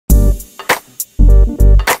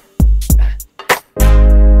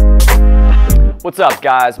What's up,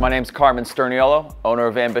 guys? My name's Carmen Sterniolo, owner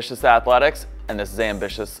of Ambitious Athletics, and this is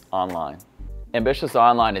Ambitious Online. Ambitious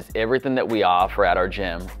Online is everything that we offer at our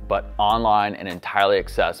gym, but online and entirely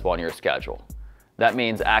accessible on your schedule. That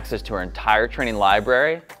means access to our entire training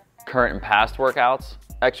library, current and past workouts,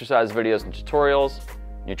 exercise videos and tutorials,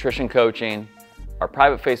 nutrition coaching, our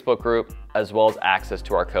private Facebook group, as well as access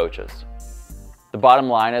to our coaches. The bottom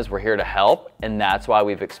line is we're here to help, and that's why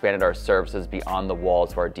we've expanded our services beyond the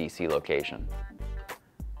walls of our DC location.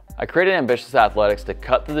 I created Ambitious Athletics to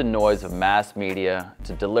cut through the noise of mass media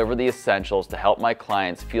to deliver the essentials to help my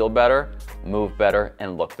clients feel better, move better,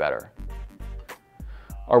 and look better.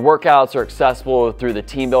 Our workouts are accessible through the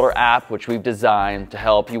Team Builder app, which we've designed to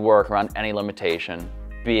help you work around any limitation,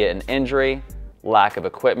 be it an injury, lack of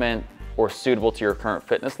equipment, or suitable to your current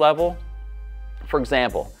fitness level. For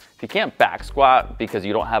example, if you can't back squat because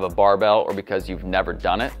you don't have a barbell or because you've never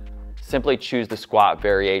done it, simply choose the squat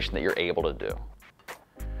variation that you're able to do.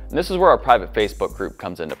 And this is where our private Facebook group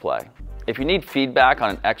comes into play. If you need feedback on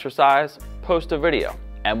an exercise, post a video,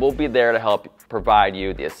 and we'll be there to help provide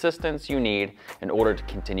you the assistance you need in order to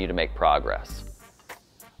continue to make progress.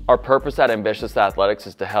 Our purpose at Ambitious Athletics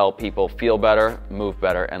is to help people feel better, move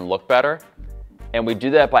better, and look better. And we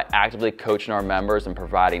do that by actively coaching our members and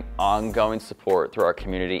providing ongoing support through our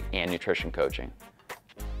community and nutrition coaching.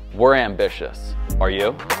 We're ambitious. Are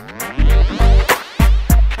you?